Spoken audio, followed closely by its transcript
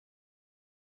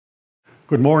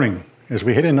Good morning. As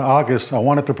we head into August, I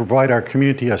wanted to provide our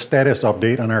community a status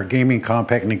update on our gaming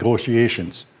compact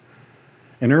negotiations.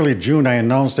 In early June, I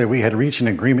announced that we had reached an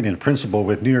agreement in principle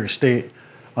with New York State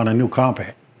on a new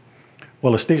compact.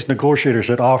 While the state's negotiators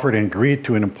had offered and agreed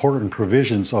to important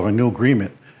provisions of a new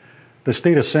agreement, the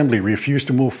State Assembly refused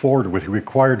to move forward with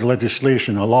required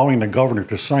legislation allowing the governor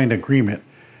to sign the agreement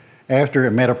after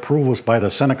it met approvals by the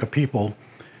Seneca people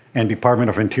and Department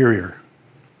of Interior.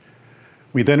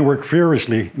 We then worked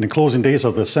furiously in the closing days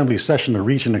of the Assembly session to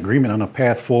reach an agreement on a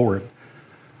path forward.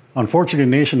 Unfortunately,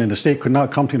 the nation and the state could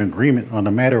not come to an agreement on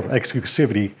the matter of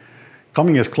exclusivity,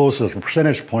 coming as close as a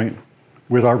percentage point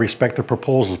with our respective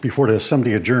proposals before the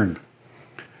Assembly adjourned.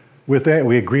 With that,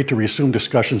 we agreed to resume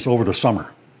discussions over the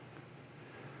summer.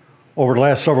 Over the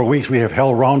last several weeks, we have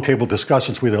held roundtable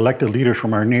discussions with elected leaders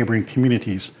from our neighboring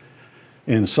communities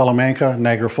in Salamanca,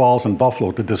 Niagara Falls, and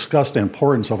Buffalo to discuss the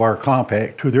importance of our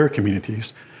compact to their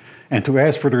communities and to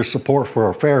ask for their support for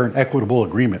a fair and equitable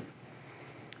agreement.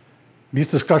 These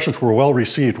discussions were well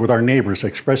received, with our neighbors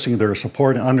expressing their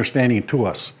support and understanding to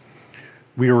us.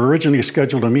 We were originally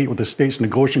scheduled to meet with the state's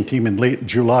negotiating team in late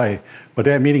July, but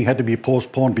that meeting had to be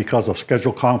postponed because of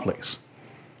schedule conflicts.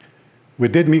 We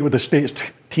did meet with the state's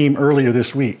team earlier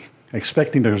this week,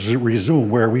 expecting to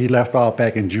resume where we left off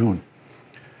back in June.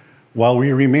 While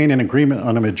we remain in agreement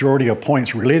on a majority of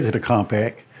points related to the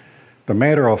compact, the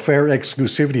matter of fair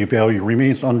exclusivity value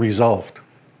remains unresolved.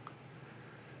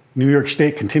 New York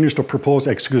State continues to propose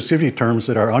exclusivity terms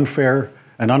that are unfair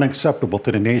and unacceptable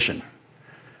to the nation.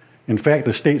 In fact,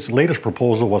 the state's latest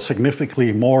proposal was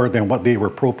significantly more than what they were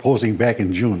proposing back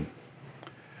in June.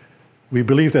 We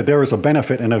believe that there is a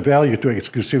benefit and a value to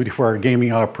exclusivity for our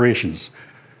gaming operations,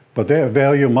 but that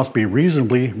value must be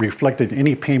reasonably reflected in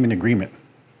any payment agreement.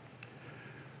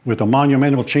 With the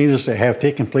monumental changes that have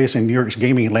taken place in New York's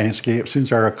gaming landscape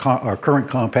since our current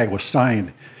compact was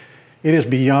signed, it is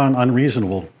beyond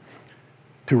unreasonable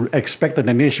to expect that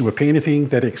the nation would pay anything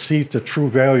that exceeds the true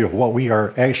value of what we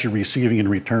are actually receiving in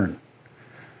return.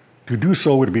 To do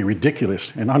so would be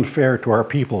ridiculous and unfair to our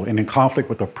people and in conflict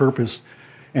with the purpose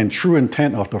and true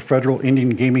intent of the Federal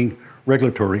Indian Gaming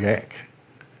Regulatory Act.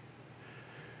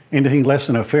 Anything less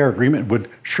than a fair agreement would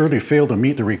surely fail to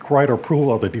meet the required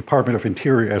approval of the Department of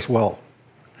Interior as well.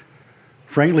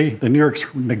 Frankly, the New York's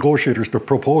negotiators to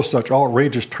propose such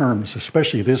outrageous terms,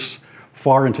 especially this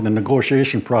far into the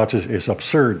negotiation process, is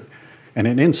absurd and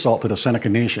an insult to the Seneca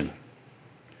Nation.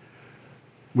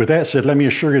 With that said, let me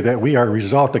assure you that we are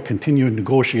resolved to continue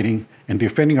negotiating and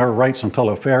defending our rights until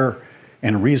a fair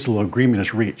and reasonable agreement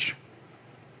is reached.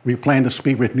 We plan to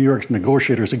speak with New York's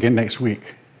negotiators again next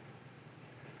week.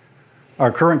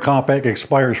 Our current compact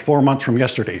expires 4 months from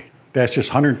yesterday. That's just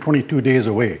 122 days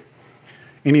away.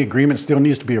 Any agreement still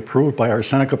needs to be approved by our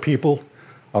Seneca people,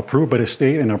 approved by the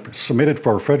state, and submitted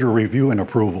for federal review and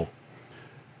approval.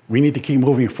 We need to keep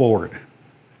moving forward.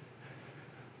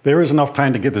 There is enough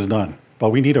time to get this done,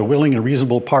 but we need a willing and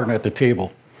reasonable partner at the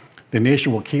table. The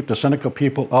nation will keep the Seneca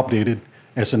people updated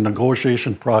as the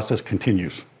negotiation process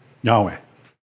continues. Yahweh.